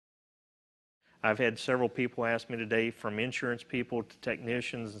I've had several people ask me today, from insurance people to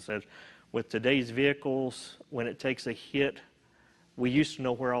technicians, and said, with today's vehicles, when it takes a hit, we used to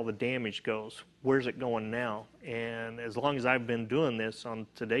know where all the damage goes. Where's it going now? And as long as I've been doing this on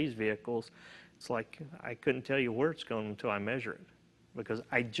today's vehicles, it's like I couldn't tell you where it's going until I measure it, because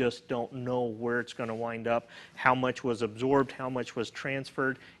I just don't know where it's going to wind up, how much was absorbed, how much was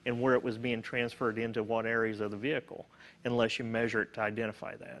transferred, and where it was being transferred into what areas of the vehicle, unless you measure it to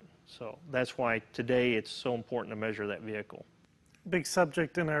identify that. So that's why today it's so important to measure that vehicle. Big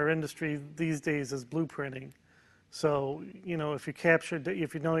subject in our industry these days is blueprinting. So, you know, if you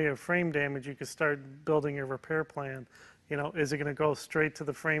know you have frame damage, you can start building your repair plan. You know, is it going to go straight to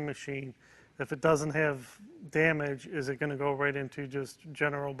the frame machine? If it doesn't have damage, is it going to go right into just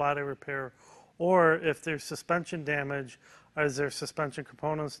general body repair? Or if there's suspension damage, is there suspension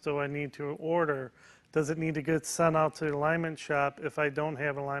components do I need to order? Does it need to get sent out to the alignment shop if I don't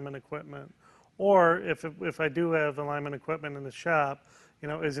have alignment equipment? Or if I do have alignment equipment in the shop, you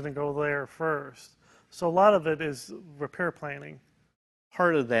know, is it going to go there first? So a lot of it is repair planning.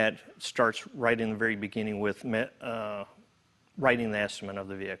 Part of that starts right in the very beginning with writing the estimate of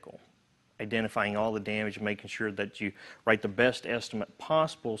the vehicle, identifying all the damage, making sure that you write the best estimate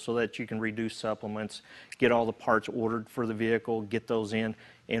possible so that you can reduce supplements, get all the parts ordered for the vehicle, get those in,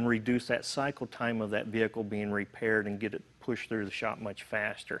 and reduce that cycle time of that vehicle being repaired and get it pushed through the shop much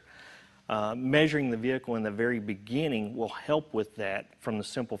faster. Measuring the vehicle in the very beginning will help with that, from the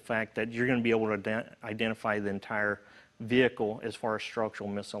simple fact that you're going to be able to identify the entire vehicle as far as structural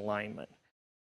misalignment.